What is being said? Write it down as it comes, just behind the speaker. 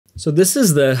So this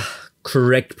is the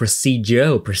correct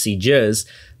procedure or procedures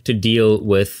to deal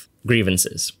with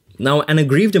grievances. Now, an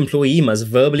aggrieved employee must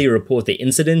verbally report the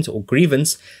incident or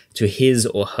grievance to his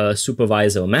or her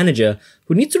supervisor or manager,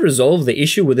 who needs to resolve the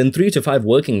issue within 3 to 5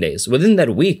 working days, within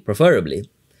that week preferably.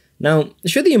 Now,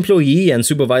 should the employee and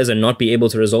supervisor not be able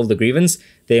to resolve the grievance,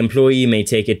 the employee may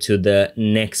take it to the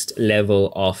next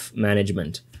level of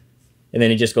management. And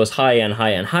then it just goes higher and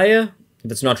higher and higher.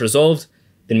 If it's not resolved,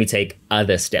 then we take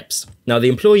other steps. Now, the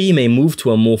employee may move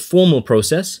to a more formal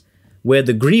process where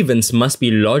the grievance must be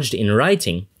lodged in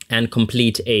writing and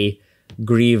complete a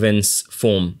grievance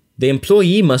form. The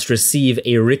employee must receive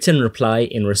a written reply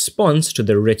in response to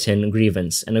the written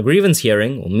grievance. And a grievance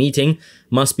hearing or meeting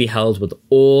must be held with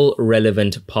all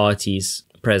relevant parties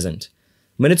present.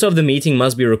 Minutes of the meeting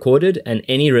must be recorded, and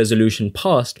any resolution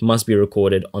passed must be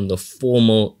recorded on the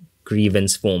formal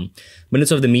grievance form.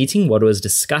 Minutes of the meeting, what was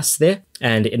discussed there,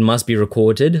 and it must be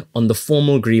recorded on the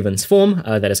formal grievance form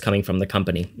that is coming from the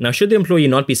company. Now, should the employee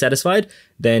not be satisfied,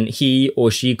 then he or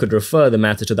she could refer the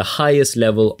matter to the highest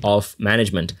level of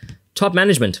management, top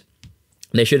management.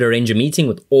 They should arrange a meeting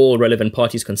with all relevant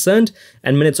parties concerned,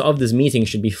 and minutes of this meeting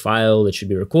should be filed, it should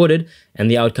be recorded, and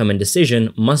the outcome and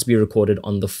decision must be recorded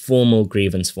on the formal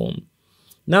grievance form.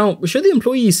 Now, should the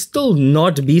employee still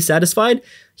not be satisfied,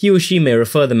 he or she may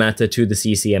refer the matter to the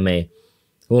CCMA,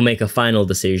 who will make a final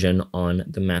decision on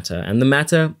the matter. And the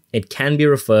matter, it can be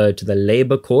referred to the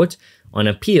Labour Court on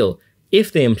appeal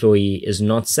if the employee is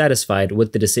not satisfied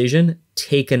with the decision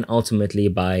taken ultimately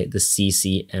by the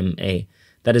CCMA.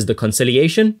 That is the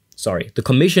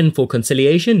Commission for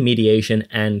Conciliation, Mediation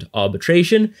and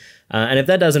Arbitration. And if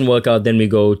that doesn't work out, then we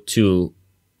go to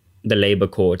the Labour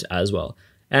Court as well.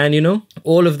 And you know,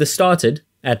 all of this started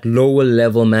at lower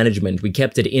level management. We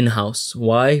kept it in-house.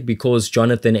 Why? Because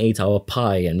Jonathan ate our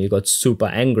pie and we got super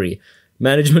angry.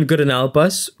 Management couldn't help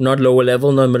us. Not lower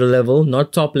level, not middle level,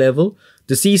 not top level.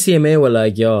 The CCMA were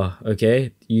like, yeah,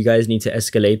 okay, you guys need to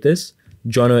escalate this.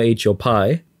 Jono ate your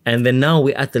pie. And then now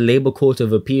we're at the Labour Court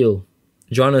of Appeal.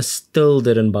 Jono still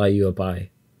didn't buy you a pie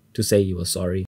to say you were sorry.